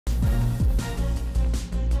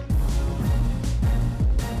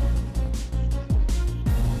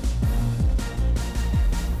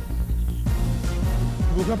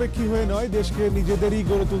মুখাপেক্ষী হয়ে নয়, দেশকে নিজেদেরই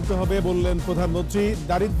গড়ে তুলতে হবে বললেন প্রধানমন্ত্রী।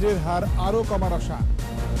 দারিদ্র্যের হার আরও কমার আশা।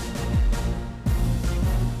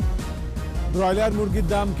 ব্রয়লার মুরগির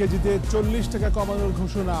দাম কেজিতে 40 টাকা কমানোর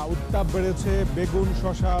ঘোষণা। উত্তাপ বেড়েছে বেগুন,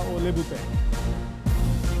 শসা ও লেবুতে।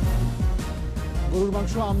 গরুর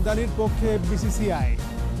মাংস আমদানির পক্ষে বিসিসিআই।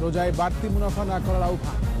 রোজায় বাড়তি মুনাফা না করার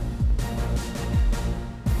আহ্বান।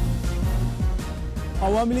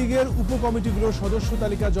 আওয়ামী লীগের উপকমিটিগুলোর সদস্য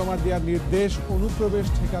তালিকা জমা দেওয়ার নির্দেশ। অনুপ্রবেশ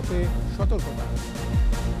ঠেকাতে সতর্কতা।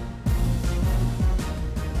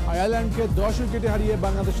 আয়ারল্যান্ডকে 10 উইকেটে হারিয়ে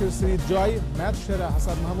বাংলাদেশের সিরিজ জয়। ম্যাচ সেরা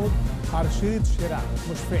হাসান মাহমুদ আর সিরিজ সেরা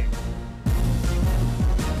মুশফিক।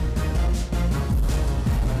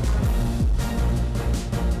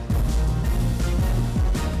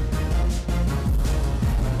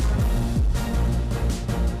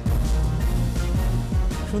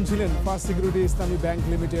 শুনছিলেন ফার্স্ট সিকিউরিটি ইসলামী ব্যাংক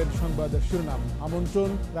লিমিটেড সংবাদ শিরোনাম। আমন্ত্রণ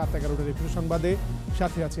রাত 11টার একুশে সংবাদে।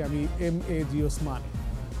 সাথে আছি আমি MAG ওসমান।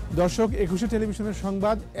 দর্শক, একুশে টেলিভিশনের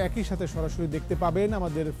সংবাদ একই সাথে সরাসরি দেখতে পাবেন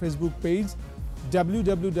আমাদের ফেসবুক পেজ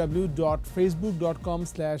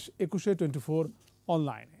www.facebook.com/ekushe24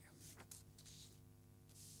 অনলাইনে।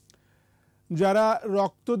 যারা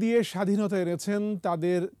রক্ত দিয়ে স্বাধীনতা এনেছেন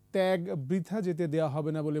তাদের ত্যাগ বৃথা যেতে দেওয়া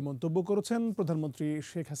হবে না বলে মন্তব্য করেছেন প্রধানমন্ত্রী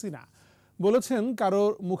শেখ হাসিনা। বলেছেন,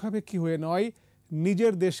 কারোর মুখাপেক্ষী হয়ে নয়,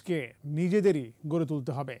 নিজের দেশকে নিজেদেরই গড়ে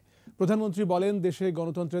তুলতে হবে। প্রধানমন্ত্রী বলেন, দেশে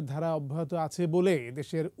গণতন্ত্রের ধারা অব্যাহত আছে বলে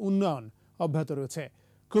দেশের উন্নয়ন অব্যাহত রয়েছে।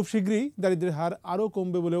 খুব শীঘ্রই দারিদ্র্যের হার আরও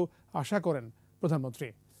কমবে বলেও আশা করেন প্রধানমন্ত্রী।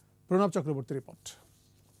 প্রণব চক্রবর্তী রিপোর্ট।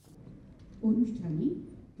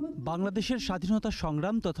 বাংলাদেশের স্বাধীনতা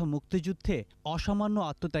সংগ্রাম তথা মুক্তিযুদ্ধে অসামান্য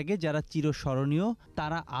আত্মত্যাগে যারা চিরস্মরণীয়,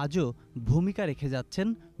 তারা আজও ভূমিকা রেখে যাচ্ছেন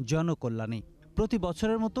জনকল্যাণে। প্রতি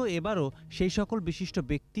বছরের মতো এবারও সেই সকল বিশিষ্ট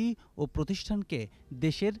ব্যক্তি ও প্রতিষ্ঠানকে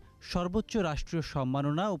দেশের সর্বোচ্চ রাষ্ট্রীয়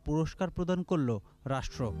সম্মাননা ও পুরস্কার প্রদান করল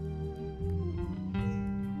রাষ্ট্র।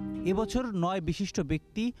 এবছর 9 বিশিষ্ট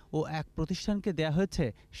ব্যক্তি ও 1 প্রতিষ্ঠানকে দেয়া হয়েছে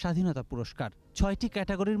স্বাধীনতা পুরস্কার। 6টি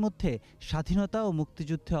ক্যাটাগরির মধ্যে স্বাধীনতা ও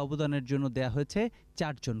মুক্তিযুদ্ধে অবদানের জন্য দেয়া হয়েছে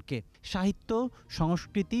 4 জনকে। সাহিত্য,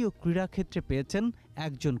 সংস্কৃতি ও ক্রীড়া ক্ষেত্রে পেয়েছেন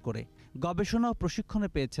 1 জন করে। গবেষণা ও প্রশিক্ষণে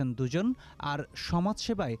পেয়েছেন 2 জন। আর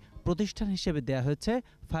সমাজসেবায় প্রতিষ্ঠান হিসেবে দেয়া হয়েছে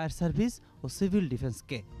ফায়ার সার্ভিস ও সিভিল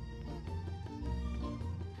ডিফেন্সকে।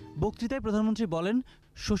 বক্তৃতায় প্রধানমন্ত্রী বলেন,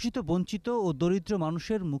 শোষিত, বঞ্চিত ও দরিদ্র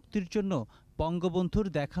মানুষের মুক্তির জন্য বঙ্গবন্ধুর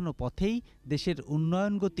দেখানো পথেই দেশের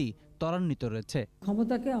উন্নয়ন গতি ত্বরান্বিত রয়েছে।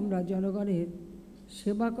 ক্ষমতাকে আমরা জনগণের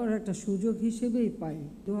সেবা করার একটা সুযোগ হিসেবেই পাই।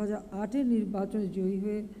 2008-এর নির্বাচনে জয়ী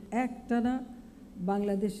হয়ে একটানা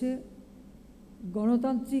বাংলাদেশে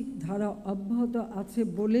গণতান্ত্রিক ধারা অব্যাহত আছে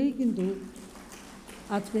বলেই কিন্তু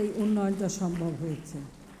আজকে এই উন্নয়নটা সম্ভব হয়েছে।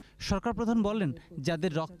 সরকার প্রধান বলেন,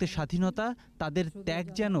 যাদের রক্তে স্বাধীনতা তাদের ত্যাগ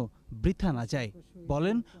যেন বৃথা না যায়।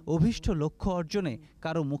 বলেন, অভীষ্ট লক্ষ্য অর্জনে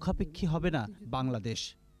কারো মুখাপেক্ষী হবে না বাংলাদেশ।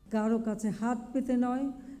 কারো কাছে হাত পেতে নয়,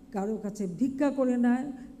 কারো কাছে ভিক্ষা করে নয়,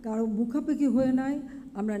 কারো মুখাপেক্ষী হয়ে নয়,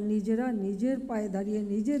 আমরা নিজেরা নিজের পায়ে দাঁড়িয়ে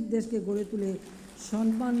নিজের দেশকে গড়ে তুলে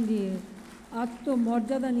সম্মান নিয়ে,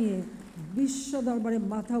 আত্মমর্যাদা নিয়ে বিশ্ব দরবারে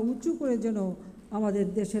মাথা উঁচু করে যেন আমাদের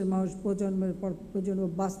দেশের মানুষ প্রজন্মের পর প্রজন্ম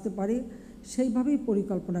বাঁচতে পারে, সেইভাবেই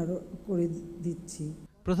পরিকল্পনা করে দিচ্ছি।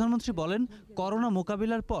 প্রধানমন্ত্রী বলেন, করোনা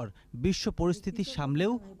মোকাবিলার পর বিশ্ব পরিস্থিতি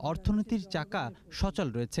সামলেও অর্থনীতির চাকা সচল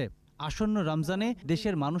রয়েছে। আসন্ন রমজানে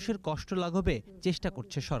দেশের মানুষের কষ্ট লাঘবে চেষ্টা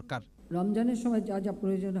করছে সরকার। রমজানের সময় যা যা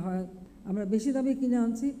প্রয়োজন হয় আমরা বেশি দামে কিনে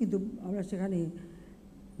আনছি, কিন্তু আমরা সেখানে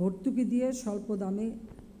ভর্তুকি দিয়ে স্বল্প দামে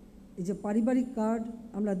এই যে পারিবারিক কার্ড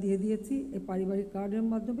আমরা দিয়ে দিয়েছি। এই পারিবারিক কার্ডের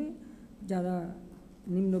মাধ্যমে যারা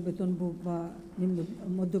নিম্ন বেতনভোগ বা নিম্ন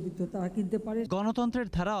মধ্যবিত্ত তারা কিনতে পারে। গণতন্ত্রের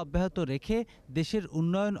ধারা অব্যাহত রেখে দেশের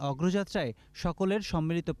উন্নয়ন অগ্রযাত্রায় সকলের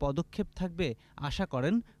সম্মিলিত পদক্ষেপ থাকবে আশা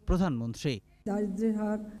করেন প্রধানমন্ত্রী। দারিদ্র্যের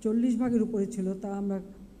হার 40 ভাগের উপরে ছিল, তা আমরা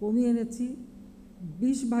কমিয়ে এনেছি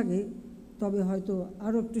 20 ভাগে। তবে হয়তো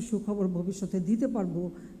আরও একটু সুখবর ভবিষ্যতে দিতে পারবো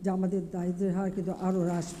যে আমাদের দারিদ্র্যের হার কিন্তু আরও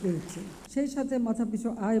হ্রাস পেয়েছে, সেই সাথে মাথাপিছু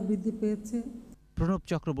আয় বৃদ্ধি পেয়েছে। প্রণব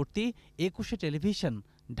চক্রবর্তী, একুশে টেলিভিশন,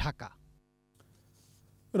 ঢাকা।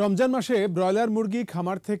 রমজান মাসে ব্রয়লার মুরগি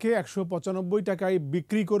খামার থেকে 195 টাকায়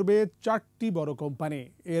বিক্রি করবে 4টি বড় কোম্পানি।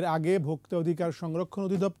 এর আগে ভোক্তা অধিকার সংরক্ষণ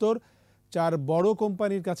অধিদপ্তর 4 বড়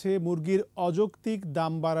কোম্পানির কাছে মুরগির অযৌক্তিক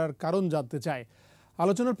দাম বাড়ার কারণ জানতে চায়।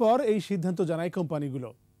 আলোচনার পর এই সিদ্ধান্ত জানায় কোম্পানিগুলো।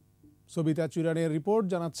 সবিতা চুরানের রিপোর্ট,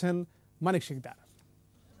 জানাচ্ছেন মানিক শিকদার।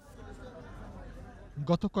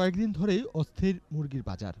 গত কয়েকদিন ধরেই অস্থির মুরগির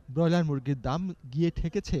বাজার। ব্রয়লার মুরগির দাম গিয়ে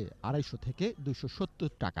ঠেকেছে 250 থেকে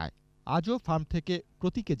 270 টাকায়। আজও ফার্ম থেকে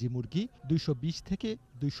প্রতি কেজি মুরগি 220 থেকে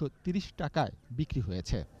 230 টাকায় বিক্রি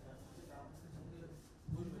হয়েছে।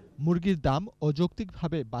 মুরগির দাম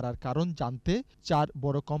অযৌক্তিকভাবে বাড়ার কারণ জানতে 4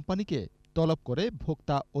 বড় কোম্পানিকে তলব করে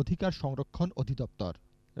ভোক্তা অধিকার সংরক্ষণ অধিদপ্তর।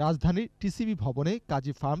 রাজধানীর টিসিবি ভবনে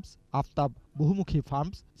কাজী ফার্মস, আফতাব বহুমুখী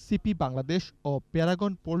farms, CP Bangladesh O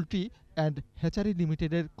Paragon poultry and hatchery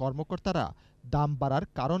লিমিটেডের কর্মকর্তারা দাম বাড়ার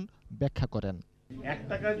কারণ ব্যাখ্যা করেন। 1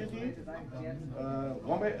 টাকা যদি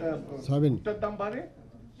গমের দাম বাড়ে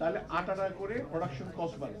তাহলে 8 টাকা করে প্রোডাকশন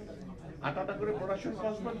কস্ট বাড়বে। 8 টাকা করে প্রোডাকশন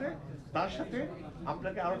কস্ট বাড়বে, তার সাথে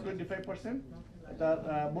আপনাকে আরো 25%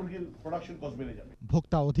 মুরগির প্রোডাকশন কস্ট বেড়ে যাবে।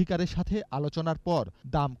 ভোক্তা অধিকারের সাথে আলোচনার পর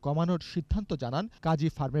দাম কমানোর সিদ্ধান্ত জানান কাজী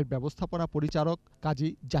ফার্মের ব্যবস্থাপনা পরিচালক কাজী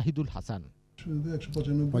জাহিদুল হাসান।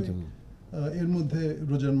 195 এর মধ্যে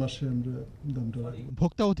রোজার মাসে আমরা দামটা রাখব।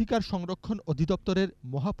 ভোক্তা অধিকার সংরক্ষণ অধিদপ্তরের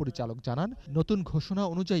মহাপরিচালক জানান, নতুন ঘোষণা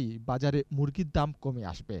অনুযায়ী বাজারে মুরগির দাম কমে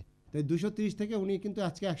আসবে। তাই 230 থেকে উনি কিন্তু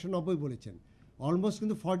আজকে 190 বলেছেন, অলমোস্ট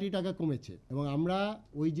কিন্তু 40 টাকা কমেছে। এবং আমরা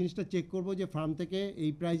ওই জিনিসটা চেক করব যে ফার্ম থেকে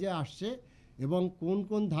এই প্রাইজে আসছে এবং কোন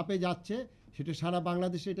কোন ধাপে যাচ্ছে, সেটা সারা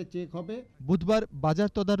বাংলাদেশে এটা চেক হবে। বুধবার বাজার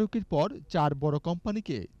তদারকির পর 4 বড়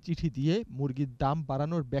কোম্পানিকে চিঠি দিয়ে মুরগির দাম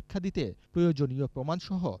বাড়ানোর ব্যাখ্যা দিতে প্রয়োজনীয়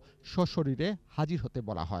প্রমাণসহ সশরীরে হাজির হতে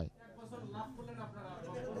বলা হয়।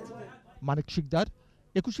 মানিক শিকদার,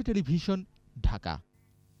 একুশে টেলিভিশন, ঢাকা।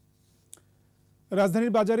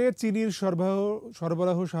 রাজধানীর বাজারে চিনির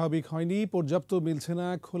সরবরাহ স্বাভাবিক হয়নি, পর্যাপ্ত মিলছে না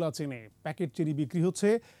খোলা চিনি। প্যাকেট চিনি বিক্রি হচ্ছে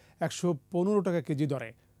 115 টাকা কেজি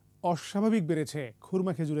দরে। অস্বাভাবিক বেড়েছে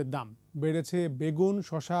খুরমা খেজুরের দাম, বেড়েছে বেগুন,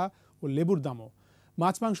 শসা ও লেবুর দামও।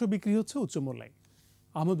 মাছ মাংস বিক্রি হচ্ছে উচ্চ মূল্যে।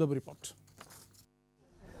 আহমদ বাবুর রিপোর্ট।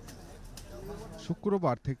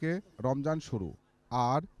 শুক্রবার থেকে রমজান শুরু,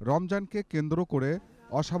 আর রমজানকে কেন্দ্র করে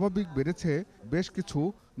অস্বাভাবিক বেড়েছে বেশ কিছু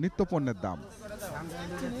নিত্যপণ্যের দাম।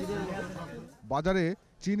 বাজারে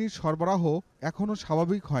চিনির সরবরাহ এখনো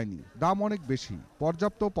স্বাভাবিক হয়নি, দাম অনেক বেশি,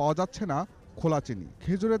 পর্যাপ্ত পাওয়া যাচ্ছে না খোলা চিনি।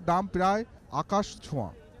 খেজুরের দাম প্রায় আকাশ ছোঁয়া,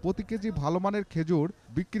 প্রতি কেজি ভালো মানের খেজুর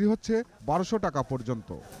বিক্রি হচ্ছে 1200 টাকা পর্যন্ত।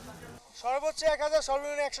 সর্বোচ্চ 1000,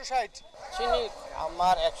 সর্বনিম্ন 160। চিনি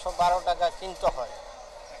আমার 112 টাকা কিনতে হয়,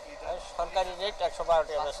 সরকারি রেট 112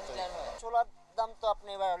 টাকা বেচতে হয়। ছোলার দাম তো আপনি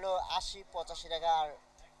এবার হলো 80-85 টাকা, আর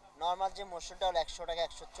নরমাল যে মসুরটা হলো 100 টাকা,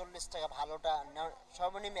 140 টাকা, ভালোটা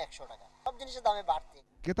সর্বনিম্ন 100 টাকা। সব জিনিসের দামে বাড়তি।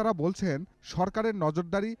 ক্রেতারা বলছেন সরকারের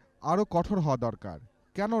নজরদারি আরো কঠোর হওয়া দরকার।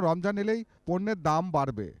 কেন রমজান এলেই পণ্যের দাম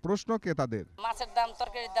বাড়বে, প্রশ্ন ক্রেতাদের। মাছের দাম,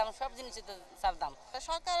 তরকারির দাম, সব জিনিসের দাম।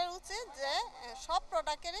 সরকারের উচিত যে সব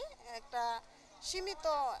প্রোডাক্টেরই একটা সীমিত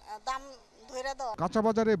দাম ধরে দেওয়া। কাঁচা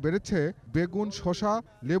বাজারে বেড়েছে বেগুন, শসা,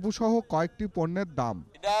 লেবু সহ কয়েকটি পণ্যের দাম।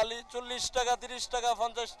 ডালি 40 টাকা, 30 টাকা,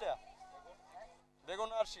 50 টাকা, বেগুন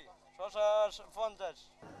 80, শসা 50।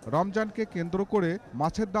 রমজানকে কেন্দ্র করে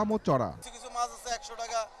মাছের দামও চড়া। কিছু মাছ আছে 100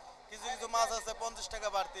 টাকা, কিছু মাছ আছে 50 টাকা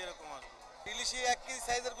বাড়তি, এরকম আছে। ইলিশি 1 কেজি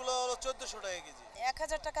সাইজের গুলো হলো 1400 টাকা কেজি।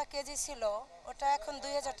 1000 টাকা কেজি ছিল, ওটা এখন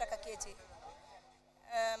 2000 টাকা কেজি।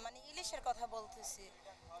 মানে ইলিশের কথা বলতেছি,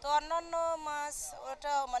 তো অন্যান্য মাছ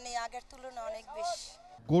ওটা মানে আগের তুলনায় অনেক বেশি।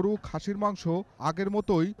 গরু, খাসির মাংস আগের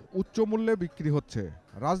মতোই উচ্চ মূল্যে বিক্রি হচ্ছে।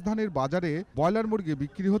 রাজধানীর বাজারে ব্রয়লার মুরগি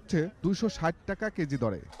বিক্রি হচ্ছে 260 টাকা কেজি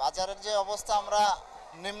দরে। বাজারের যে অবস্থা, আমরা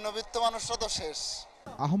নিম্নবিত্ত মানুষরা তো শেষ।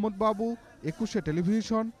 আহমদ বাবু, একুশে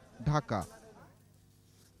টেলিভিশন, ঢাকা।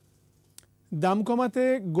 দাম কমাতে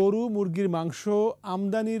গরু, মুরগির মাংস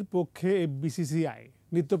আমদানির পক্ষে বিসিসিআই।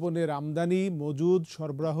 নিত্যপণ্যের আমদানি, মজুদ,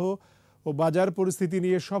 সরবরাহ ও বাজার পরিস্থিতি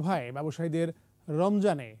নিয়ে সভায় ব্যবসায়ীদের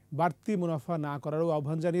রমজানে বাড়তি মুনাফা না করারও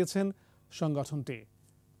আহ্বান জানিয়েছেন সংগঠনটি।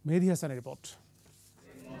 মেহেদী হাসানের রিপোর্ট।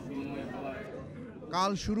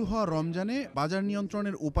 কাল শুরু হওয়া রমজানে বাজার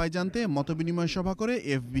নিয়ন্ত্রণের উপায় জানতে মতবিনিময় সভা করে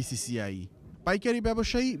এফবিসিসিআই। পাইকারি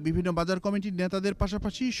ব্যবসায়ী, বিভিন্ন বাজার কমিটির নেতাদের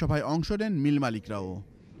পাশাপাশি সভায় অংশ নেন মিল মালিকরাও।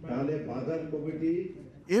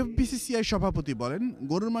 এফবিসিসিআই সভাপতি বলেন,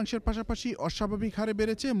 গরুর মাংসের পাশাপাশি অস্বাভাবিক হারে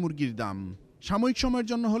বেড়েছে মুরগির দাম। সাময়িক সময়ের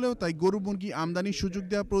জন্য হলেও তাই গরু মুরগি আমদানির সুযোগ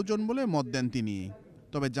দেওয়া প্রয়োজন বলে মত দেন তিনি।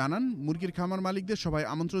 তবে জানান, মুরগির খামার মালিকদের সবাই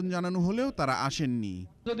আমন্ত্রণ জানানো হলেও তারা আসেননি।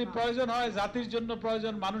 যদি প্রয়োজন হয়, জাতির জন্য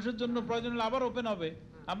প্রয়োজন, মানুষের জন্য প্রয়োজন হলে আবার ওপেন হবে।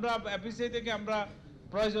 আমরা এফবিসিআই থেকে আমরা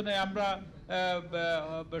প্রয়োজনে আমরা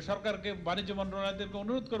সরকারকে, বাণিজ্য মন্ত্রণালয়দেরকে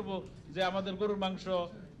অনুরোধ করব যে আমাদের গরুর মাংস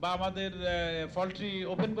বা আমাদের পোল্ট্রি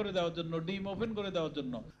ওপেন করে দেওয়ার জন্য, ডিম ওপেন করে দেওয়ার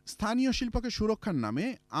জন্য। স্থানীয় শিল্পকে সুরক্ষার নামে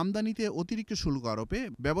আমদানিতে অতিরিক্ত শুল্ক আরোপে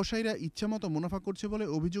ব্যবসায়ীরা ইচ্ছামতো মুনাফা করছে বলে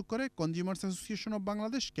অভিযোগ করে consumers association of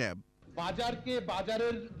Bangladesh, cab. বাজারকে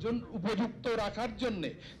বাজারের জন্য উপযুক্ত রাখার জন্য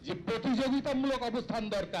যে প্রতিযোগিতামূলক অবস্থান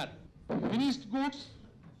দরকার, ফিনিশড গুডস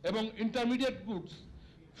এবং ইন্টারমিডিয়েট গুডস,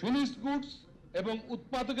 ফিনিশড গুডস এবং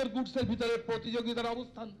উৎপাদকের গুডসের ভিতরে প্রতিযোগিতার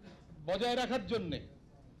অবস্থান বজায় রাখার জন্য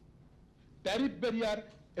ট্যারিফ ব্যারিয়ার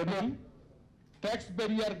এবং ট্যাক্স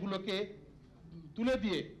ব্যারিয়ারগুলোকে তুলে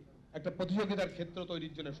দিয়ে একটা প্রতিযোগিতার ক্ষেত্র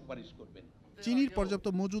তৈরির জন্য সুপারিশ করবেন। চিনির পর্যাপ্ত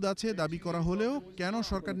মজুদ আছে দাবি করা হলেও কেন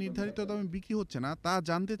সরকার নির্ধারিত দামে বিক্রি হচ্ছে না তা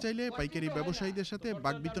জানতে চাইলে পাইকারি ব্যবসায়ীদের সাথে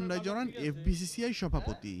বাকবিতণ্ডায় জড়ান এফবিসিসিআই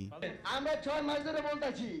সভাপতি। আমরা 6 মাস ধরে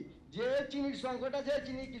বলতাছি যে চিনির সংকট আছে,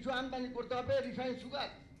 চিনি কিছু আমদানি করতে হবে, রিফাইন সুগার।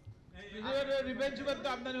 রিফাইন সুগার তো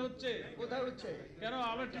আমদানি হচ্ছে, কোথায় হচ্ছে? কেন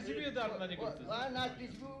আমরা টিসিবিও তো আমদানি করতেছি না,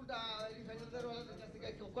 টিসিবি রিফাইনারদের ওয়ালাদের কাছ থেকে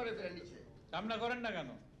কেউ করে ফেলে নিচ্ছে। আমরা করেন না কেন?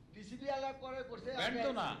 টিসিবি আলাদা করে করছে, ব্যান্ড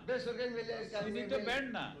তো না, বেসরকারি মিলে চিনি তো ব্যান্ড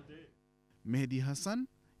না। মেহেদি হাসান,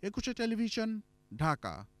 একুশে টেলিভিশন,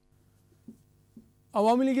 ঢাকা।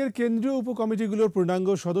 আওয়ামী লীগের কেন্দ্রীয় উপকমিটিগুলোর পূর্ণাঙ্গ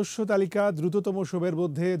সদস্য তালিকা দ্রুততম সময়ের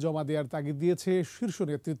মধ্যে জমা দেওয়ার তাগিদ দিয়েছে শীর্ষ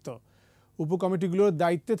নেতৃত্ব। উপকমিটিগুলোর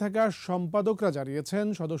দায়িত্বে থাকা সম্পাদকরা জানিয়েছেন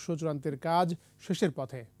সদস্য চূড়ান্তের কাজ শেষের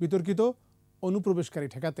পথে। বিতর্কিত অনুপ্রবেশকারী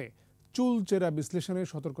ঠেকাতে চুলচেরা বিশ্লেষণে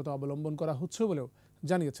সতর্কতা অবলম্বন করা হচ্ছে বলেও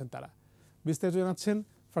জানিয়েছেন তারা। বিস্তারিত জানাচ্ছেন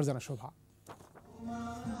ফারজানা শোভা।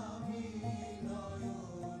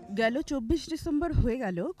 গেল 24 ডিসেম্বর হয়ে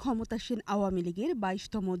গেল ক্ষমতাসীন আওয়ামী লীগের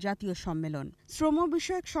 22তম জাতীয় সম্মেলন। শ্রম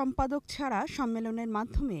বিষয়ক সম্পাদক ছাড়া সম্মেলনের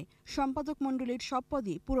মাধ্যমে সম্পাদক মণ্ডলীর সব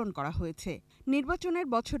পদই পূরণ করা হয়েছে। নির্বাচনের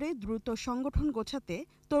বছরে দ্রুত সংগঠন গোছাতে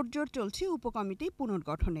তোড়জোড় চলছে উপকমিটি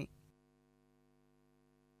পুনর্গঠনে।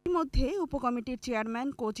 এর মধ্যে উপকমিটির চেয়ারম্যান,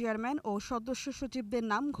 কো চেয়ারম্যান ও সদস্য সচিবদের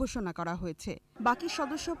নাম ঘোষণা করা হয়েছে। বাকি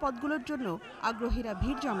সদস্য পদগুলোর জন্য আগ্রহীরা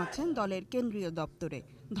ভিড় জমাচ্ছেন দলের কেন্দ্রীয় দপ্তরে,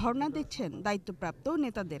 ধর্ণা দিচ্ছেন দায়িত্বপ্রাপ্ত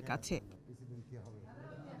নেতাদের কাছে।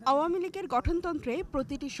 আওয়ামী লীগের গঠনতন্ত্রে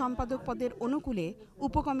প্রতিটি সম্পাদক পদের অনুকূলে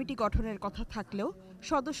উপকমিটি গঠনের কথা থাকলেও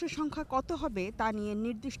সদস্য সংখ্যা কত হবে তা নিয়ে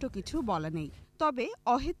নির্দিষ্ট কিছু বলা নেই। তবে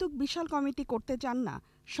অহেতুক বিশাল কমিটি করতে চান না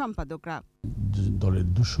সম্পাদকরা। দলের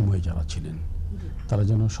দুঃসময়ে যারা ছিলেন তারা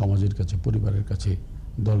যেন সমাজের কাছে, পরিবারের কাছে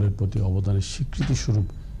দলের প্রতি অবদানের স্বীকৃতি স্বরূপ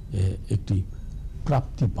একটি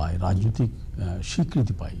প্রাপ্তি পায়, রাজনৈতিক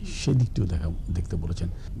স্বীকৃতি পায়, সেদিকটিও দেখতে বলেছেন।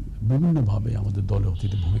 বিভিন্নভাবে আমাদের দলে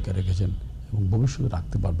অতীতে ভূমিকা রেখেছেন এবং ভবিষ্যতে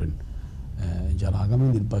রাখতে পারবেন, যারা আগামী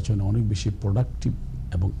নির্বাচনে অনেক বেশি প্রোডাক্টিভ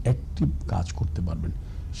এবং অ্যাক্টিভ কাজ করতে পারবেন,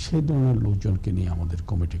 সেই ধরনের লোকজনকে নিয়ে আমাদের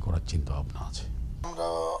কমিটি করার চিন্তা ভাবনা আছে। আমরা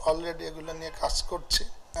অলরেডি এগুলো নিয়ে কাজ করছি।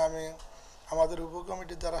 আমি আমাদের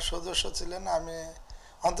উপকমিটির যারা সদস্য ছিলেন, আমি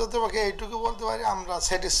অন্ততপক্ষে এইটুকু বলতে পারি আমরা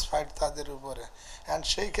স্যাটিসফাইড তাদের উপরে। অ্যান্ড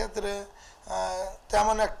সেই ক্ষেত্রে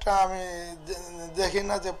তেমন একটা আমি দেখি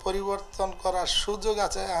না যে পরিবর্তন করার সুযোগ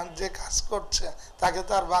আছে। যে কাজ করছে তাকে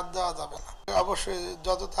তো আর বাদ দেওয়া যাবে না। অবশ্যই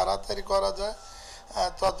যত তাড়াতাড়ি করা যায়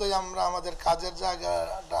ততই আমরা আমাদের কাজের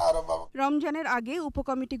জায়গাটা আরো পাবো। রমজানের আগে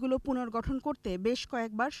উপকমিটিগুলো পুনর্গঠন করতে বেশ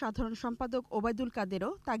কয়েকবার সাধারণ সম্পাদক ওবায়দুল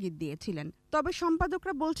কাদেরও তাগিদ দিয়েছিলেন। তবে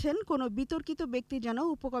সম্পাদকরা বলছেন কোনো বিতর্কিত ব্যক্তি যেন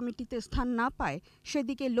উপকমিটিতে স্থান না পায়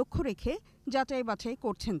সেদিকে লক্ষ্য রেখে যাচাই বাছাই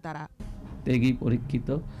করছেন তারা। ত্যাগী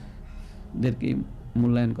পরীক্ষিতদেরকে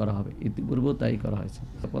মূল্যায়ন করা হবে, ইতিপূর্বেও তাই করা হয়েছে।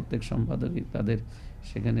 প্রত্যেক সম্পাদকই তাদের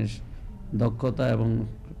সেখানে দক্ষতা এবং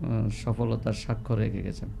সফলতার স্বাক্ষর রেখে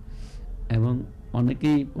গেছেন এবং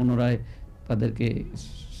অনেকেই পুনরায় তাদেরকে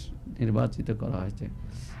নির্বাচিত করা হয়েছে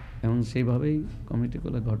এবং সেইভাবেই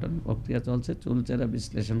কমিটিগুলো গঠন প্রক্রিয়া চলছে, চুলচেরা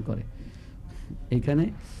বিশ্লেষণ করে। এখানে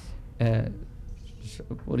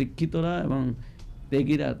পরীক্ষিতরা এবং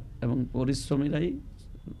ত্যাগীরা এবং পরিশ্রমীরাই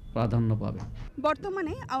প্রাধান্য পাবে।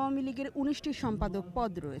 বর্তমানে আওয়ামী লীগের 19টি সম্পাদক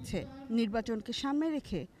পদ রয়েছে। নির্বাচনকে সামনে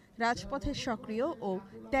রেখে রাজপথের সক্রিয় ও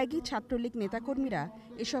ত্যাগী ছাত্রলীগ নেতাকর্মীরা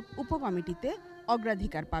এসব উপকমিটিতে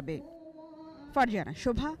অগ্রাধিকার পাবে। ফারজানা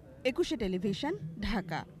শোভা, একুশে টেলিভিশন,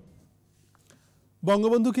 ঢাকা।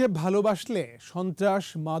 বঙ্গবন্ধুকে ভালোবাসলে সন্ত্রাস,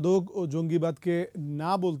 মাদক ও জঙ্গিবাদকে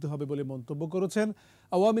না বলতে হবে বলে মন্তব্য করেছেন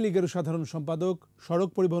আওয়ামী লীগের সাধারণ সম্পাদক, সড়ক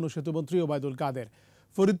পরিবহন ও সেতুমন্ত্রী ওবায়দুল কাদের।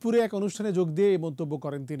 ফরিদপুরে এক অনুষ্ঠানে যোগ দিয়ে এই মন্তব্য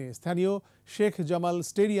করেন তিনি। স্থানীয় শেখ জামাল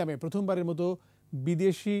স্টেডিয়ামে প্রথমবারের মতো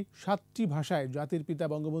বিদেশি 7টি ভাষায় জাতির পিতা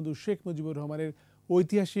বঙ্গবন্ধু শেখ মুজিবুর রহমানের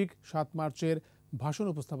ঐতিহাসিক 7 মার্চের ভাষণ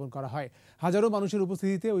উপস্থাপন করা হয়। হাজারো মানুষের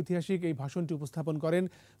উপস্থিতিতে ঐতিহাসিক এই ভাষণটি উপস্থাপন করেন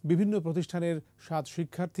বিভিন্ন প্রতিষ্ঠানের 7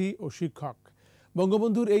 শিক্ষার্থী ও শিক্ষক।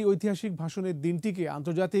 বঙ্গবন্ধুর এই ঐতিহাসিক ভাষণের দিনটিকে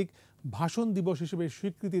আন্তর্জাতিক ভাষণ দিবস হিসেবে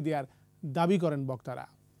স্বীকৃতি দেওয়ার দাবি করেন বক্তারা।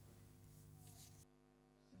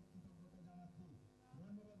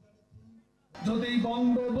 যদি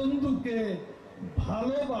বঙ্গবন্ধুকে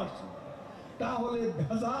ভালোবাসো তাহলে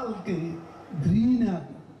ভেজালকে ঘৃণা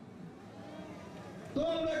করো।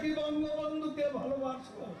 তোমরা কি বঙ্গবন্ধুকে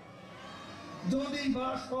ভালোবাসো? যদি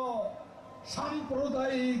বাসো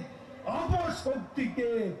সাম্প্রদায়িক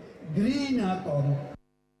অপশক্তিকে ঘৃণা করো।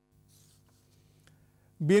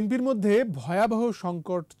 বিএনপির মধ্যে ভয়াবহ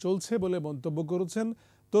সংকট চলছে বলে মন্তব্য করেছেন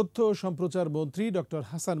তথ্য ও সম্প্রচার মন্ত্রী ডক্টর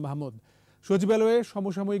হাসান মাহমুদ। সচিবালয়ে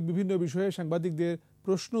সমসাময়িক বিভিন্ন বিষয়ে সাংবাদিকদের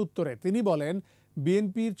প্রশ্ন উত্তরে তিনি বলেন,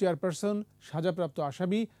 বিএনপির চেয়ারপারসন সাজাপ্রাপ্ত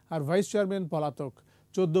আসামি আর ভাইস চেয়ারম্যান পলাতক।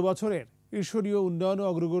 14 বছরের ঈশ্বরীয় উন্নয়ন ও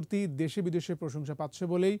অগ্রগতি দেশে বিদেশে প্রশংসা পাচ্ছে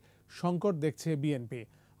বলেই সংকট দেখছে বিএনপি।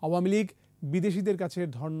 আওয়ামী লীগ বিদেশিদের কাছে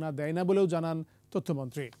ধর্ণা দেয় না বলেও জানান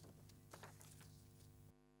তথ্যমন্ত্রী।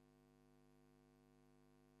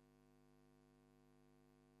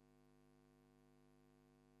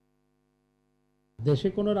 দেশে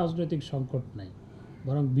কোনো রাজনৈতিক সংকট নাই,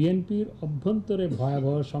 বরং বিএনপির অভ্যন্তরে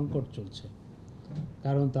ভয়াবহ সংকট চলছে।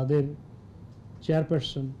 কারণ তাদের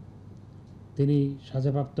চেয়ারপারসন তিনি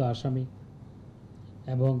সাজাপ্রাপ্ত আসামি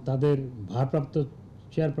এবং তাদের ভারপ্রাপ্ত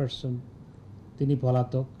চেয়ারপারসন তিনি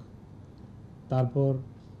পলাতক। তারপর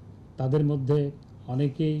তাদের মধ্যে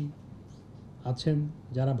অনেকেই আছেন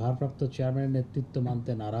যারা ভারপ্রাপ্ত চেয়ারম্যানের নেতৃত্ব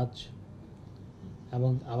মানতে নারাজ,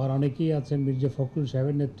 এবং আবার অনেকেই আছেন মির্জা ফখরুল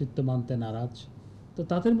সাহেবের নেতৃত্ব মানতে নারাজ। তো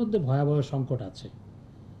তাদের মধ্যে ভয়াবহ সংকট আছে।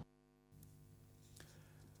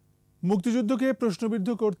 মুক্তিযুদ্ধকে প্রশ্নবিদ্ধ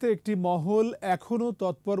করতে একটি মহল এখনও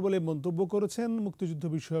তৎপর বলে মন্তব্য করেছেন মুক্তিযুদ্ধ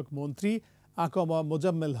বিষয়ক মন্ত্রী আকমা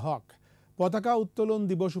মোজাম্মেল হক। পতাকা উত্তোলন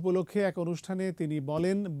দিবস উপলক্ষে এক অনুষ্ঠানে তিনি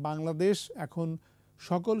বলেন, বাংলাদেশ এখন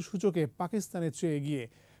সকল সূচকে পাকিস্তানের চেয়ে এগিয়ে,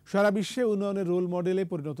 সারা বিশ্বে উন্নয়নের রোল মডেলে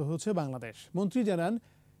পরিণত হচ্ছে বাংলাদেশ। মন্ত্রী জানান,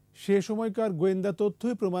 সে সময়কার গোয়েন্দা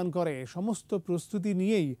তথ্যই প্রমাণ করে সমস্ত প্রস্তুতি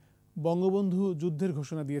নিয়েই বঙ্গবন্ধু যুদ্ধের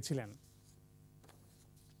ঘোষণা দিয়েছিলেন।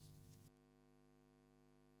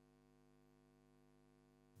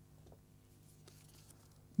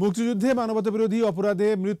 মুক্তিযুদ্ধে মানবতাবিরোধী অপরাধে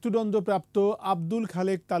মৃত্যুদণ্ডপ্রাপ্ত আব্দুল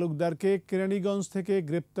খালেক তালুকদারকে কেরানীগঞ্জ থেকে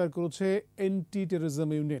গ্রেপ্তার করেছে এন্টি টেররিজম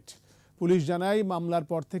ইউনিট। পুলিশ জানায়, মামলার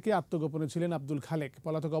পর থেকে আত্মগোপনে ছিলেন আব্দুল খালেক।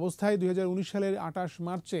 পলাতক অবস্থায় 2019 সালের 28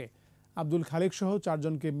 মার্চে আব্দুল খালেক সহ 4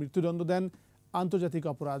 জনকে মৃত্যুদণ্ড দেন আন্তর্জাতিক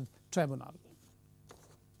অপরাধ ট্রাইব্যুনাল।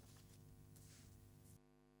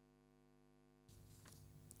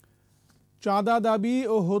 চাঁদা দাবি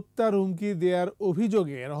ও হত্যার হুমকি দেওয়ার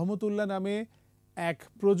অভিযোগে রহমতুল্লাহ নামে এক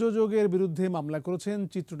প্রযোজকের বিরুদ্ধে মামলা করেছেন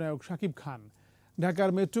চিত্রনায়ক শাকিব খান। ঢাকার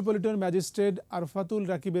মেট্রোপলিটন ম্যাজিস্ট্রেট আরফাতুল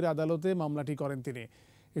রাকিবের আদালতে মামলাটি করেন তিনি।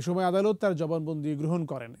 এ সময় আদালত তার জবানবন্দি গ্রহণ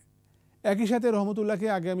করেন। একই সাথে রহমতুল্লাহকে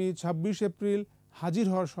আগামী 26 এপ্রিল হাজির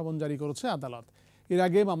হওয়ার সমন জারি করেছে আদালত। এর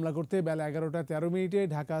আগে মামলা করতে বেলা 11:13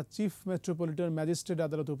 ঢাকা চিফ মেট্রোপলিটন ম্যাজিস্ট্রেট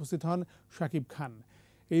আদালতে উপস্থিত হন শাকিব খান।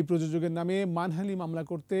 এই প্রযোজকের নামে মানহানি মামলা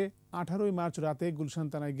করতে 18 মার্চ রাতে গুলশান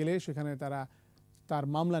থানায় গেলে সেখানে তার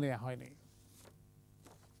মামলা নেওয়া হয়নি।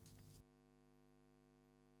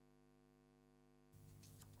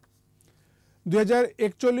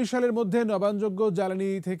 2041 সালের মধ্যে নবায়নযোগ্য জ্বালানি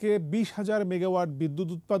থেকে 20,000 মেগাওয়াট বিদ্যুৎ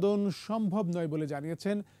উৎপাদন সম্ভব নয় বলে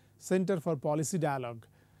জানিয়েছেন সেন্টার ফর পলিসি ডায়ালগ।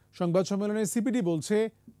 সংবাদ সম্মেলনে সিপিডি বলছে,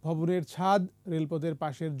 ভবনের ছাদ, রেলপথের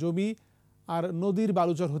পাশের জমি আর নদীর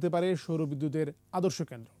বালুচর হতে পারে সৌর বিদ্যুতের আদর্শ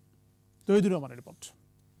কেন্দ্র। তহিদুর রহমানের রিপোর্ট।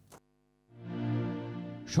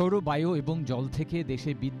 সৌর, বায়ু এবং জল থেকে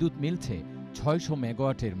দেশে বিদ্যুৎ মিলছে 600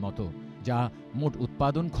 মেগাওয়াটের মতো, যা মোট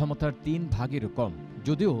উৎপাদন ক্ষমতার 3 ভাগেরও কম।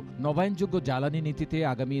 যদিও নবায়নযোগ্য জ্বালানি নীতিতে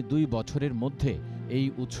আগামী 2 বছরের মধ্যে এই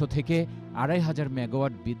উৎস থেকে 2,500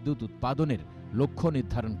 মেগাওয়াট বিদ্যুৎ উৎপাদনের লক্ষ্য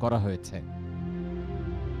নির্ধারণ করা হয়েছে।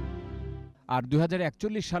 আর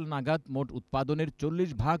 2041 সাল নাগাদ মোট উৎপাদনের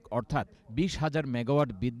 40 ভাগ অর্থাৎ 20,000 মেগাওয়াট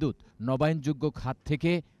বিদ্যুৎ নবায়নযোগ্য খাত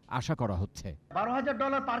থেকে আশা করা হচ্ছে।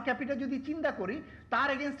 $12,000 পার ক্যাপিটা যদি চিন্তা করি, তার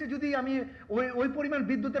এগেইনস্টে যদি আমি ওই পরিমাণ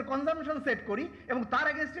বিদ্যুতের কনজাম্পশন সেট করি এবং তার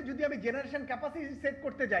এগেইনস্টে যদি আমি জেনারেশন ক্যাপাসিটি সেট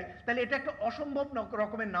করতে যাই, তাহলে এটা একটা অসম্ভব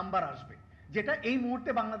রকমের নাম্বার আসবে, যেটা এই মুহূর্তে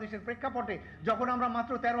বাংলাদেশের প্রেক্ষাপটে যখন আমরা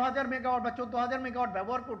মাত্র 13,000 মেগাওয়াট বা 14,000 মেগাওয়াট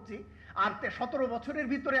ব্যবহার করছি, আর 17 বছরের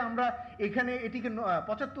ভিতরে আমরা এখানে এটিকে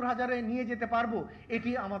 75,000-এ নিয়ে যেতে পারবো,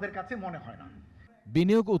 এটি আমাদের কাছে মনে হয় না।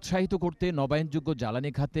 বিনিয়োগ উৎসাহিত করতে নবায়নযোগ্য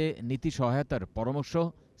জ্বালানি খাতে নীতি সহায়তার পরামর্শ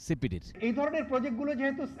সিপিডির। এই ধরনের প্রজেক্টগুলো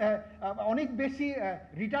যেহেতু অনেক বেশি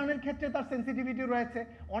রিটার্নের ক্ষেত্রে তার সেন্সিটিভিটি রয়েছে,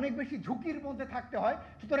 অনেক বেশি ঝুঁকির মধ্যে থাকতে হয়,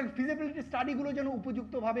 সুতরাং ফিজিবিলিটি স্টাডিগুলো যেন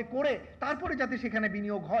উপযুক্তভাবে করে তারপরে যাতে সেখানে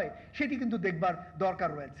বিনিয়োগ হয়, সেটি কিন্তু দেখবার দরকার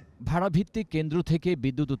রয়েছে। ভাড়াভিত্তিক কেন্দ্র থেকে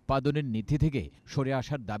বিদ্যুৎ উৎপাদনের নীতি থেকে সরে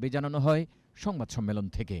আসার দাবি জানানো হয় সংবাদ সম্মেলন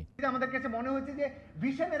থেকে। আমাদের কাছে মনে হয়েছে যে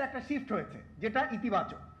ভিশনের একটা শিফট হয়েছে, যেটা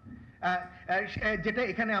ইতিবাচক, যেটা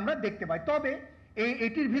এখানে আমরা দেখতে পাই। তবে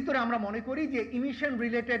এটির ভিতরে আমরা মনে করি যে ইমিশন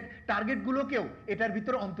রিলেটেড টার্গেটগুলোকেও এটার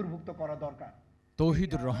ভিতরে অন্তর্ভুক্ত করা দরকার।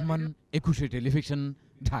 তৌহিদুর রহমান, একুশে টেলিভিশন,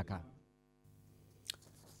 ঢাকা।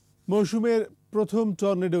 মৌসুমের প্রথম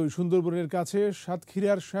টর্নেডো সুন্দরবনের কাছে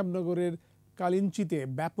সাতক্ষীরার শ্যামনগরের কালিঞ্চিতে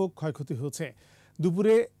ব্যাপক ক্ষয়ক্ষতি হয়েছে।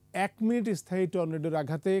 দুপুরে 1 মিনিট স্থায়ী টর্নেডোর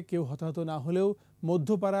আঘাতে কেউ হতাহত না হলেও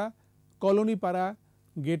মধ্যপাড়া, কলোনিপাড়া,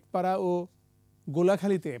 গেটপাড়া ও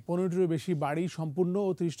গোলাখালীতে 15টিরও বেশি বাড়ি সম্পূর্ণ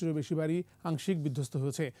ও 30টিরও বেশি বাড়ি আংশিক বিধ্বস্ত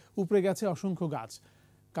হয়েছে। উপড়ে গেছে অসংখ্য গাছ।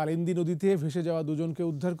 কালিন্দী নদীতে ভেসে যাওয়া 2 জনকে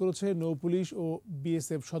উদ্ধার করেছে নৌপুলিশ ও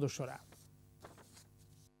বিএসএফ সদস্যরা।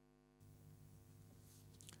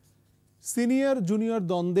 সিনিয়র জুনিয়র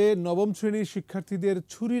দ্বন্দ্বে নবম শ্রেণীর শিক্ষার্থীদের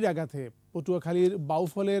ছুরির আঘাতে পটুয়াখালীর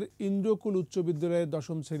বাউফলের ইন্দ্রকুল উচ্চ বিদ্যালয়ের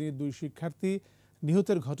দশম শ্রেণীর 2 শিক্ষার্থী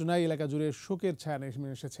নিহতের ঘটনায় এলাকা জুড়ে শোকের ছায়া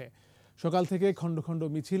নেমে এসেছে। সকাল থেকে খণ্ড খণ্ড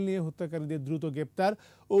মিছিল নিয়ে হত্যাকারীদের দ্রুত গ্রেপ্তার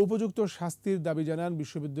ও উপযুক্ত শাস্তির দাবি জানান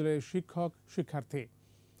বিশ্ববিদ্যালয়ের শিক্ষক শিক্ষার্থী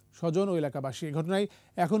স্বজন ও এলাকাবাসী। এই ঘটনায়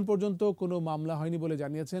এখন পর্যন্ত কোনো মামলা হয়নি বলে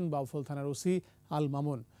জানিয়েছেন বাউফল থানার ওসি আল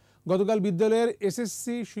মামুন। গতকাল বিদ্যালয়ের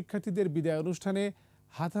এসএসসি শিক্ষার্থীদের বিদায় অনুষ্ঠানে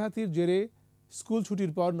হাতাহাতির জেরে স্কুল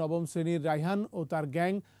ছুটির পর নবম শ্রেণীর রায়হান ও তার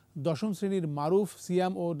গ্যাং দশম শ্রেণীর মারুফ,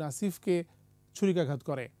 সিয়াম ও নাসিফকে ছুরিকাঘাত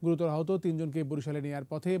করে। গুরুতর আহত 3 জনকে বরিশালে নেয়ার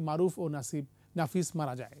পথে মারুফ ও নাফিস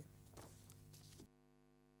মারা যায়।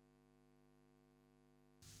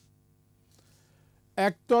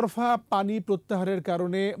 একতরফা পানি প্রত্যাহারের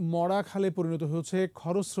কারণে মরা খালে পরিণত হয়েছে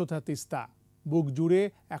খরস্রোতা তিস্তা। বুক জুড়ে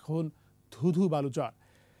এখন ধুধু বালুচর।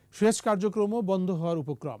 সেচ কার্যক্রমও বন্ধ হওয়ার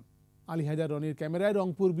উপক্রম। আলী হায়দার রনির ক্যামেরায়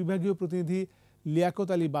রংপুর বিভাগীয় প্রতিনিধি লিয়াকত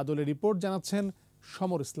আলী বাদলের রিপোর্ট, জানাচ্ছেন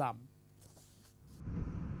সমর ইসলাম।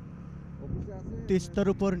 তিস্তার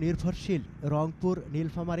উপর নির্ভরশীল রংপুর,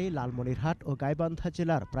 নীলফামারী, লালমনিরহাট ও গাইবান্ধা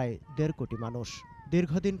জেলার প্রায় 1.5 কোটি মানুষ।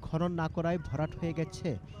 দীর্ঘদিন খনন না করায় ভরাট হয়ে গেছে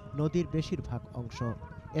নদীর বেশিরভাগ অংশ।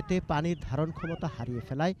 এতে পানির ধারণ ক্ষমতা হারিয়ে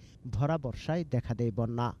ফেলায় ভরা বর্ষায় দেখা দেয়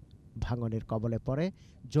বন্যা। ভাঙনের কবলে পড়ে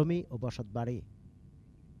জমি ও বসতবাড়ি।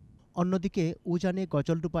 অন্যদিকে উজানে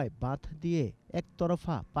গজলডুবায় বাঁধ দিয়ে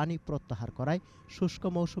একতরফা পানি প্রত্যাহার করায় শুষ্ক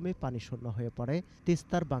মৌসুমে পানি শূন্য হয়ে পড়ে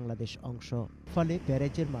তিস্তার বাংলাদেশ অংশ। ফলে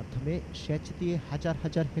ব্যারেজের মাধ্যমে সেচ দিয়ে হাজার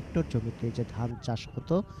হাজার হেক্টর জমিতে যে ধান চাষ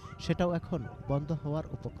হতো সেটাও এখন বন্ধ হওয়ার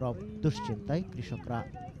উপক্রম। দুশ্চিন্তায় কৃষকরা।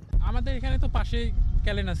 আমাদের এখানে তো পাশেই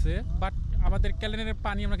ক্যালেন আছে, বাট আমাদের ক্যালেনের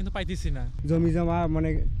পানি আমরা কিন্তু পাইতেছি না। জমি জমা মানে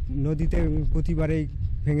নদীতে প্রতিবারেই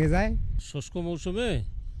ভেঙে যায়। শুষ্ক মৌসুমে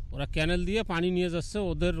ওরা ক্যানেল দিয়ে পানি নিয়ে যাচ্ছে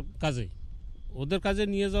ওদের কাজে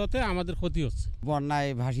নিয়ে যাওয়াতে আমাদের ক্ষতি হচ্ছে। বন্যায়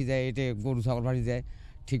ভাসি যায়, এতে গরু ছাগল ভাসি যায়,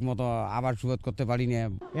 ঠিক মতো আবার সুবাদ করতে পারি না।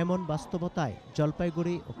 এমন বাস্তবতায়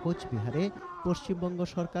জলপাইগুড়ি ও কোচবিহারে পশ্চিমবঙ্গ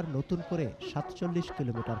সরকার নতুন করে 47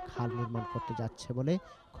 কিলোমিটার খাল নির্মাণ করতে যাচ্ছে বলে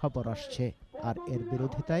খবর আসছে। আর এর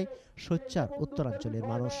বিরোধিতায় সোচ্চার উত্তরাঞ্চলের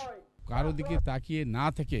মানুষ। কারো দিকে তাকিয়ে না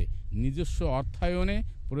থেকে নিজস্ব অর্থায়নে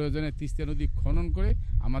প্রয়োজনে তিস্তা নদী খনন করে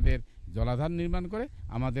আমাদের জলাধার নির্মাণ করে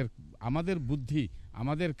আমাদের বুদ্ধি,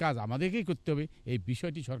 আমাদের কাজ আমাদেরকেই করতে হবে। এই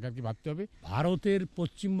বিষয়টি সরকারকে ভাবতে হবে। ভারতের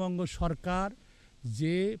পশ্চিমবঙ্গ সরকার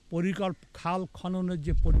যে খাল খননের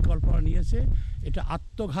যে পরিকল্পনা নিয়েছে, এটা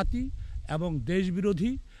আত্মঘাতী এবং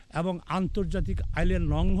দেশবিরোধী এবং আন্তর্জাতিক আইনের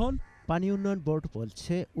লঙ্ঘন। পানি উন্নয়ন বোর্ড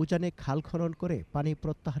বলছে, উজানে খাল খনন করে পানি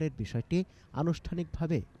প্রত্যাহারের বিষয়টি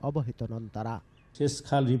আনুষ্ঠানিকভাবে অবহিত নন তারা। শেষ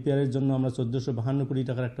খাল রিপেয়ারের জন্য আমরা 1452 কোটি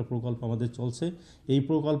টাকার একটা প্রকল্প আমাদের চলছে। এই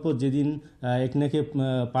প্রকল্প যেদিন একনেকে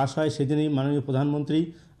পাশ হয় সেদিনই মাননীয় প্রধানমন্ত্রী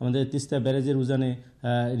আমাদের তিস্তা ব্যারেজের উজানে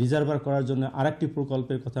রিজার্ভার করার জন্য আরেকটি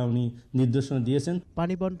প্রকল্পের কথা উনি নির্দেশনা দিয়েছেন।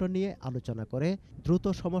 পানি বন্টন নিয়ে আলোচনা করে দ্রুত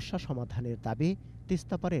সমস্যা সমাধানের দাবি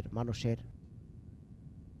তিস্তাপাড়ের মানুষের।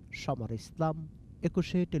 সমর ইসলাম,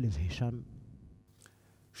 একুশে টেলিভিশন।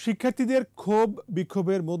 শিক্ষার্থীদের ক্ষোভ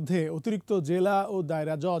বিক্ষোভের মধ্যে অতিরিক্ত জেলা ও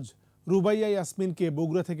দায়রা জজ রুবাইয়া ইয়াসমিনকে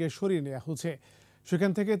বগুড়া থেকে সরিয়ে নেওয়া হয়েছে।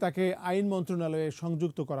 সেখান থেকে তাকে আইন মন্ত্রণালয়ে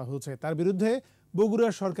সংযুক্ত করা হয়েছে। তার বিরুদ্ধে বগুড়া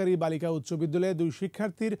সরকারি বালিকা উচ্চ বিদ্যালয়ে 2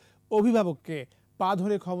 শিক্ষার্থীর অভিভাবককে পা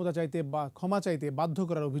ধরে ক্ষমা চাইতে বাধ্য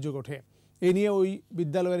করার অভিযোগ ওঠে। এ নিয়ে ওই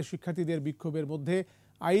বিদ্যালয়ের শিক্ষার্থীদের বিক্ষোভের মধ্যে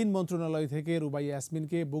আইন মন্ত্রণালয় থেকে রুবাইয়া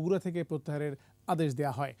ইয়াসমিনকে বগুড়া থেকে প্রত্যাহারের আদেশ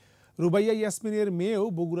দেওয়া হয়। রুবাইয়া ইয়াসমিনের মেয়েও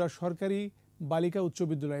বগুড়া সরকারি বালিকা উচ্চ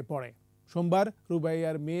বিদ্যালয়ে পড়ে। সোমবার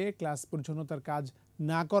রুবাইয়ার মেয়ে ক্লাস পরিচ্ছন্নতার কাজ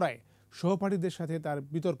না করায় সহপাঠীদের সাথে তার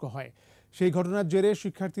বিতর্ক হয়। সেই ঘটনার জেরে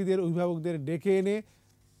শিক্ষার্থীদের অভিভাবকদের ডেকে এনে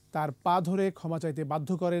তার পা ধরে ক্ষমা চাইতে বাধ্য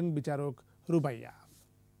করেন বিচারক রুবাইয়া।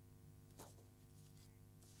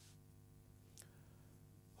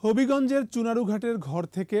 হবিগঞ্জের চুনারুঘাটের ঘর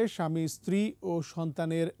থেকে স্বামী, স্ত্রী ও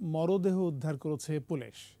সন্তানের মরদেহ উদ্ধার করেছে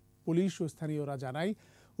পুলিশ ও স্থানীয়রা জানায়,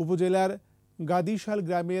 উপজেলার গাদিশাল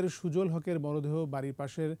গ্রামের সুজল হকের মরদেহ বাড়ির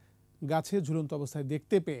পাশের গাছে ঝুলন্ত অবস্থায়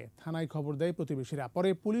দেখতে পেয়ে থানায় খবর দেয় প্রতিবেশীরা। পরে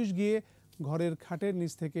পুলিশ গিয়ে ঘরের খাটের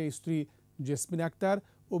নিচ থেকে স্ত্রী জেসমিন আক্তার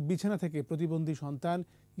ও বিছানা থেকে প্রতিবন্ধী সন্তান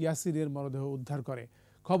ইয়াসিরের মরদেহ উদ্ধার করে।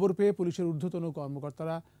 খবর পেয়ে পুলিশের ঊর্ধ্বতন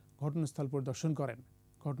কর্মকর্তারা ঘটনাস্থল পরিদর্শন করেন।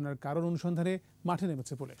 ঘটনার কারণ অনুসন্ধানে মাঠে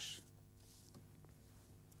নেমেছে পুলিশ।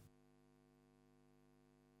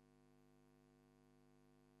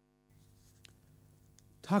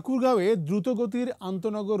 ঠাকুরগাঁওয়ে দ্রুতগতির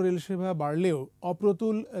আন্তনগর রেল সেবা বাড়লেও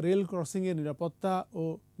অপ্রতুল রেল ক্রসিংয়ের নিরাপত্তা ও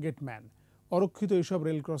গেটম্যান। অরক্ষিত এসব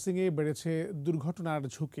রেল ক্রসিংয়ে বেড়েছে দুর্ঘটনার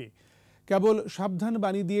ঝুঁকি। কেবল সাবধান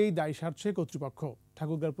বাণী দিয়েই দায় সারছে কর্তৃপক্ষ।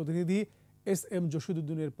 ঠাকুরগাঁর প্রতিনিধি SM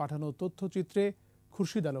জসিদুদ্দিনের পাঠানো তথ্যচিত্রে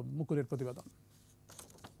খুরশিদ আলম মুকুলের প্রতিবেদন।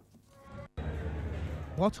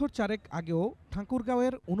 বছর চারেক আগেও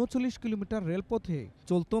ঠাকুরগাঁওয়ের ৩৯ কিলোমিটার রেলপথে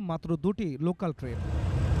চলত মাত্র ২টি লোকাল ট্রেন।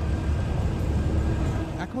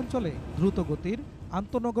 এখন চলে দ্রুতগতির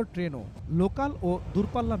আন্তনগর ট্রেনও। লোকাল ও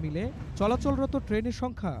দূরপাল্লা মিলে চলাচলরত ট্রেনের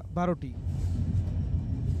সংখ্যা ১২টি।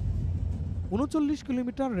 ৩৯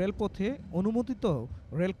 কিলোমিটার রেলপথে অনুমোদিত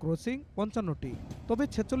রেল ক্রসিং ৫৫টি, তবে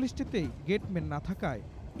 ৪৬টিতেই গেটম্যান না থাকায়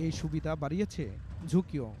এই সুবিধা বাড়িয়েছে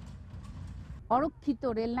ঝুঁকিও। অরক্ষিত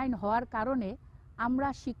রেল লাইন হওয়ার কারণে আমরা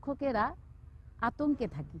শিক্ষকেরা আতঙ্কে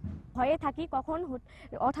থাকি, ভয়ে থাকি কখন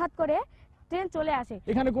হঠাৎ করে ট্রেন চলে আসে।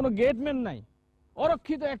 এখানে কোনো গেটম্যান নাই,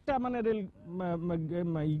 অরক্ষিত একটা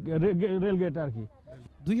রেল গেট আর কি।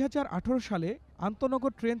 ২০১৮ সালে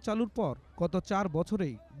আন্তনগর ট্রেন চালুর পর গত ৪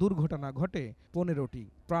 বছরেই দুর্ঘটনা ঘটে ১৫টি,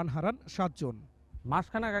 প্রাণ হারান ৭ জন।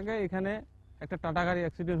 মাসখানেক আগে এখানে একটা টাটা গাড়ি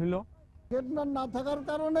অ্যাক্সিডেন্ট হলো। গেটম্যান না থাকার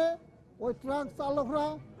কারণে ওই ট্রাক চালকরা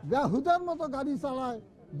বেহুদার মতো গাড়ি চালায়,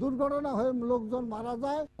 দুর্ঘটনা হয়ে লোকজন মারা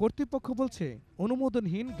যায়। কর্তৃপক্ষ বলছে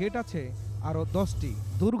অনুমোদনহীন গেট আছে আরও 10টি,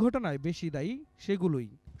 দুর্ঘটনায় বেশি দায়ী সেগুলোই।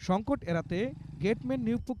 সংকট এড়াতে গেটম্যান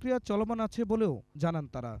নিয়োগ প্রক্রিয়া চলমান আছে বলেও জানান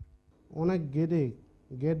তারা। অনেক গেটে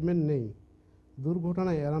গেটম্যান নেই,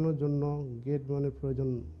 দুর্ঘটনা এড়ানোর জন্য গেটম্যানের প্রয়োজন।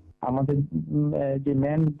 আমাদের যে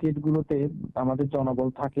ম্যান গেটগুলোতে আমাদের জনবল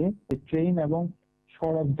থাকে ট্রেন এবং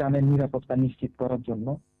সড়ক যানের নিরাপত্তা নিশ্চিত করার জন্য।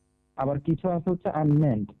 আবার কিছু আছে হচ্ছে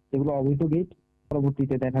আনম্যান্ড, যেগুলো অবৈধ গেট।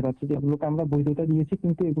 পরবর্তীতে দেখা যাচ্ছে যে এগুলোকে আমরা বৈধতা দিয়েছি,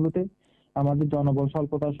 কিন্তু এগুলোতে আমাদের জনবল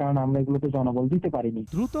স্বল্পতার কারণে আমরা এগুলোতে জনবল দিতে পারিনি।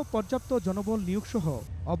 দ্রুত পর্যাপ্ত জনবল নিয়োগ সহ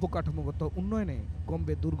অবকাঠামোগত উন্নয়নে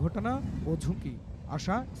কমবে দুর্ঘটনা ও ঝুঁকি,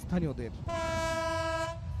 আশা স্থানীয়দের।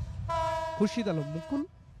 খুরশিদ আলম মুকুল,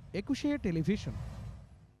 একুশে টেলিভিশন।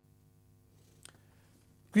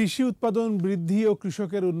 কৃষি উৎপাদন বৃদ্ধি ও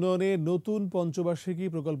কৃষকের উন্নয়নে নতুন পঞ্চবার্ষিকী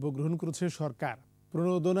প্রকল্প গ্রহণ করেছে সরকার।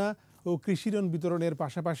 প্রণোদনা ও কৃষি ঋণ বিতরণের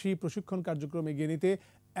পাশাপাশি প্রশিক্ষণ কার্যক্রম এগিয়ে নিতে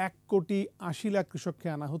 ১,৮০,০০,০০০ কৃষককে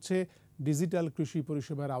আনা হচ্ছে ডিজিটাল কৃষি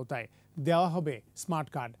পরিষেবার আওতায়। দেওয়া হবে স্মার্ট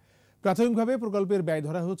কার্ড। প্রাথমিকভাবে প্রকল্পের ব্যয়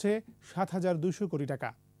ধরা হচ্ছে ৭,২০০ কোটি টাকা।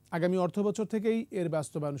 আগামী অর্থবছর থেকেই এর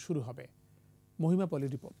বাস্তবায়ন শুরু হবে। মহিমা পলি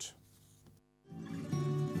রিপোর্ট।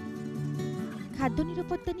 খাদ্য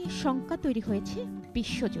নিরাপত্তা নিয়ে শঙ্কা তৈরি হয়েছে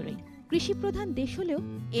বিশ্বজুড়ে। কৃষি প্রধান দেশ হলেও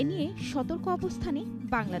এ নিয়ে সতর্ক অবস্থানে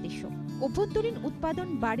বাংলাদেশও। অভ্যন্তরীণ উৎপাদন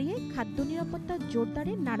বাড়িয়ে খাদ্য নিরাপত্তা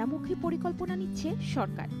জোরদারের নানামুখী পরিকল্পনা নিচ্ছে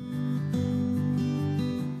সরকার।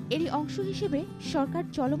 এরই অংশ হিসেবে সরকার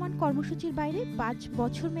চলমান কর্মসূচির বাইরে ৫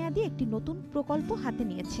 বছর মেয়াদী একটি নতুন প্রকল্প হাতে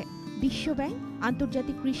নিয়েছে। বিশ্বব্যাংক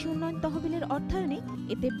আন্তর্জাতিক কৃষি উন্নয়ন তহবিলের অর্থায়নে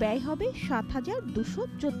এতে ব্যয় হবে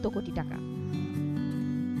 ৭,২১৪ কোটি টাকা।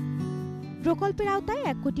 প্রকল্পের আওতায়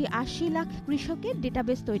 ১,৮০,০০,০০০ কৃষকের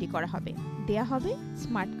ডেটাবেস তৈরি করা হবে। দেয়া হবে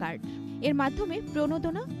স্মার্ট কার্ড। এর মাধ্যমে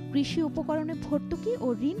প্রণোদনা, কৃষি উপকরণে ভর্তুকি ও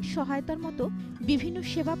ঋণ সহায়তার মতো বিভিন্ন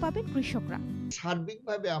সেবা পাবেন কৃষকরা।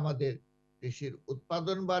 সার্বিকভাবে আমাদের কৃষির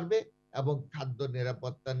উৎপাদন বাড়বে এবং খাদ্য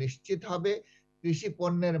নিরাপত্তা নিশ্চিত হবে, কৃষি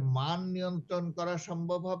পণ্যের মান নিয়ন্ত্রণ করা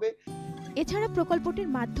সম্ভব হবে। এছাড়া প্রকল্পটির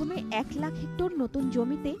মাধ্যমে ১,০০,০০০ হেক্টর নতুন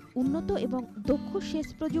জমিতে উন্নত এবং দক্ষ সেচ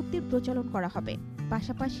প্রযুক্তির প্রচলন করা হবে।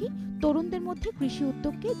 পাশাপাশি তরুণদের মধ্যে কৃষি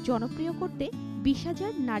উদ্যোগকে জনপ্রিয় করতে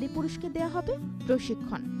 ২০,০০০ নারী পুরুষকে দেওয়া হবে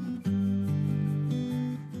প্রশিক্ষণ।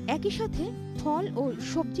 একই সাথে ফল ও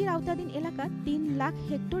সবজির আওতাধীন এলাকা ৩,০০,০০০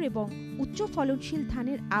 হেক্টর এবং উচ্চ ফলনশীল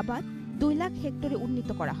ধানের আবাদ ২,০০,০০০ হেক্টরে উন্নীত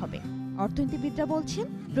করা হবে। অর্থনীতিবিদরা বলছেন,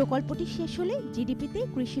 প্রকল্পটি শেষ হলে জিডিপিতে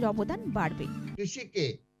কৃষির অবদান বাড়বে। কৃষিকে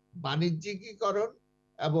বাণিজ্যিকীকরণ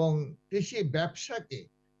এবং কৃষি ব্যবসাকে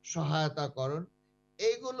সহায়তাকরণ,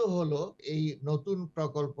 এইগুলো হলো এই নতুন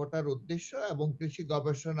প্রকল্পটার উদ্দেশ্য, এবং কৃষি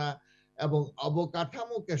গবেষণা এবং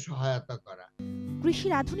অবকাঠামোকে সহায়তা করা।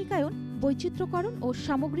 কৃষির আধুনিকায়ন, বৈচিত্র্যকরণ ও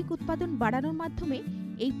সামগ্রিক উৎপাদন বাড়ানোর মাধ্যমে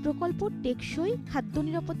এই প্রকল্প টেকসই খাদ্য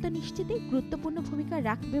নিরাপত্তা নিশ্চিতে গুরুত্বপূর্ণ ভূমিকা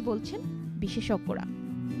রাখবে বলছেন বিশেষজ্ঞরা।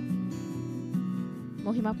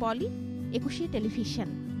 মহিমা পলি, একুশে টেলিভিশন।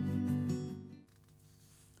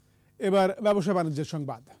 এবার ব্যবসা বাণিজ্যের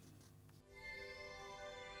সংবাদ।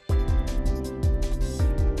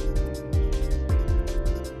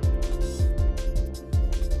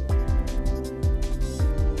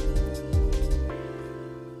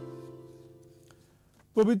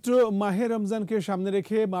 পবিত্র মাহে রমজানকে সামনে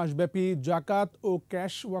রেখে মাসব্যাপী জাকাত ও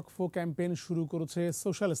ক্যাশ ওয়াকফ ক্যাম্পেইন শুরু করেছে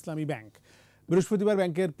সোশ্যাল ইসলামী ব্যাংক। বৃহস্পতিবার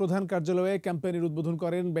ব্যাংকের প্রধান কার্যালয়ে ক্যাম্পেইনের উদ্বোধন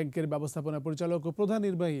করেন ব্যাংকের ব্যবস্থাপনা পরিচালক ও প্রধান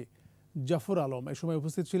নির্বাহী জাফর আলম। এ সময়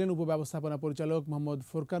উপস্থিত ছিলেন উপব্যবস্থাপনা পরিচালক মোহাম্মদ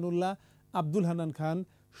ফোরকানুল্লাহ, আব্দুল হান্নান খান,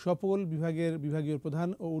 সকল বিভাগের বিভাগীয় প্রধান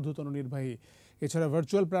ও ঊর্ধ্বতন নির্বাহী। এছাড়া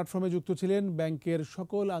ভার্চুয়াল প্ল্যাটফর্মে যুক্ত ছিলেন ব্যাংকের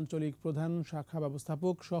সকল আঞ্চলিক প্রধান, শাখা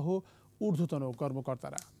ব্যবস্থাপক সহ ঊর্ধ্বতন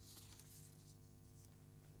কর্মকর্তারা।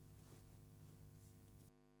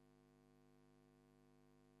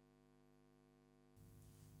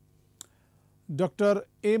 ডক্টর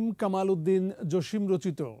এম কামাল উদ্দিন জসিম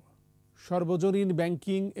রচিত সর্বজনীন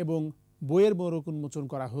ব্যাংকিং এবং বইয়ের মোড়ক উন্মোচন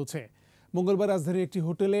করা হয়েছে। মঙ্গলবার রাজধানীর একটি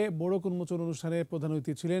হোটেলে মোড়ক উন্মোচন অনুষ্ঠানে প্রধান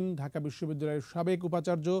অতিথি ছিলেন ঢাকা বিশ্ববিদ্যালয়ের সাবেক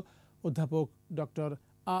উপাচার্য অধ্যাপক ডক্টর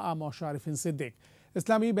আ ম আরিফিন সিদ্দিক।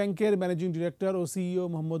 ইসলামী ব্যাংকের ম্যানেজিং ডিরেক্টর ও সিইও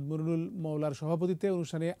মোহাম্মদ মুরুল মৌলার সভাপতিত্বে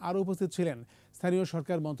অনুষ্ঠানে আরও উপস্থিত ছিলেন স্থানীয়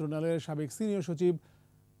সরকার মন্ত্রণালয়ের সাবেক সিনিয়র সচিব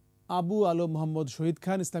আবু আলম মোহাম্মদ শহীদ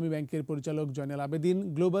খান, ইসলামী ব্যাংকের পরিচালক জয়নাল আবেদিন,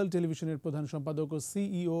 গ্লোবাল টেলিভিশনের প্রধান সম্পাদক ও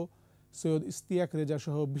সিইও সৈয়দ ইস্তিয়াক রেজা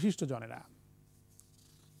সহ বিশিষ্টজনেরা।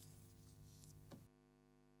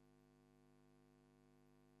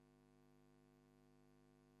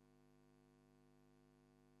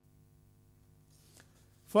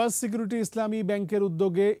 ফার্স্ট সিকিউরিটি ইসলামী ব্যাংকের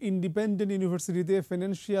উদ্যোগে ইন্ডিপেন্ডেন্ট ইউনিভার্সিটিতে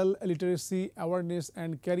financial literacy awareness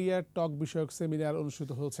and career টক বিষয়ক সেমিনার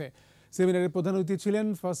অনুষ্ঠিত হয়েছে। সেমিনারের প্রধান অতিথি ছিলেন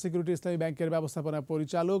ফার্স্ট সিকিউরিটি ইসলামী ব্যাংকের ব্যবস্থাপনা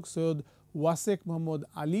পরিচালক সৈয়দ ওয়াসেক মোহাম্মদ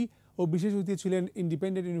আলী ও বিশেষ অতিথি ছিলেন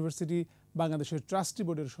ইন্ডিপেন্ডেন্ট ইউনিভার্সিটি বাংলাদেশের ট্রাস্টি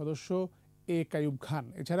বোর্ডের সদস্য এ কাইয়ুব খান।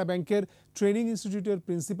 এছাড়া ব্যাংকের ট্রেনিং ইনস্টিটিউটের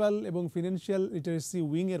প্রিন্সিপাল এবং ফিনান্সিয়াল লিটারেসি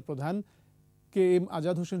উইং এর প্রধান কে এম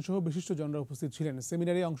আজাদ হোসেন সহ বিশিষ্টজনরা উপস্থিত ছিলেন।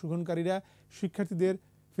 সেমিনারে অংশগ্রহণকারীরা শিক্ষার্থীদের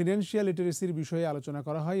ফিনান্সিয়াল লিটারেসির বিষয়ে আলোচনা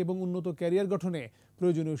করা হয় এবং উন্নত ক্যারিয়ার গঠনে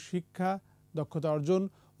প্রয়োজনীয় শিক্ষা, দক্ষতা অর্জন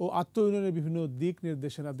ও আত্মউন্নয়নের বিভিন্ন দিক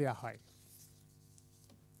নির্দেশনা দেওয়া হয়।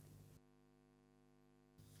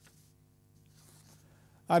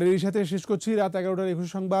 আর এর সাথে শেষ করছি রাত 11টার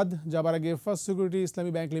একুশে সংবাদ। যাবার আগে ফার্স্ট সিকিউরিটি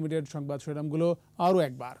ইসলামী ব্যাংক লিমিটেড সংবাদ শিরোনামগুলো আরও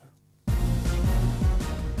একবার।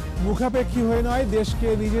 মুখাপেক্ষী হয়ে নয়, দেশকে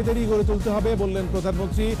নিজেদেরই গড়ে তুলতে হবে বললেন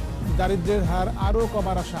প্রধানমন্ত্রী। দারিদ্র্যের হার আরও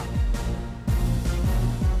কমার আশা।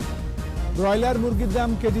 ব্রয়লার মুরগির দাম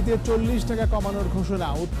কেজিতে 40 টাকা কমানোর ঘোষণা।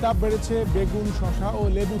 উত্তাপ বেড়েছে বেগুন, শসা ও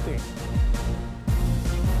লেবুতে।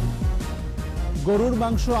 গরুর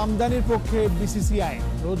মাংস আমদানির পক্ষে বিসিসিআই।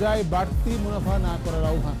 রোজায় বাড়তি মুনাফা না করার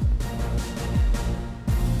আহ্বান।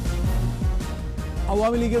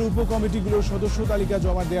 আওয়ামী লীগের উপকমিটিগুলোর সদস্য তালিকা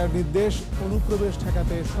জমা দেওয়ার নির্দেশ। অনুপ্রবেশ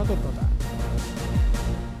ঠেকাতে সতর্কতা।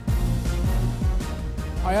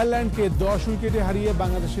 আয়ারল্যান্ডকে 10 উইকেটে হারিয়ে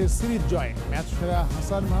বাংলাদেশের সিরিজ জয়। ম্যাচ সেরা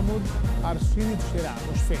হাসান মাহমুদ আর সিরিজ সেরা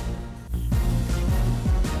মুশফিক।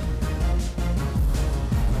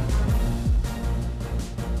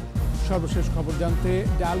 সর্বশেষ খবর জানতে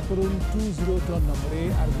ডায়াল করুন 2010 নম্বরে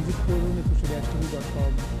আর ভিজিট করুন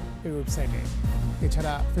ekushey-tv.com এই ওয়েবসাইটে।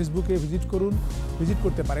 এছাড়া ফেসবুকে ভিজিট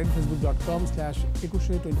করতে পারেন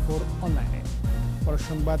facebook.com/ekushey24 অনলাইনে। পরের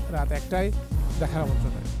সংবাদ রাত 1টায় দেখার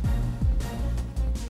আমন্ত্রণ।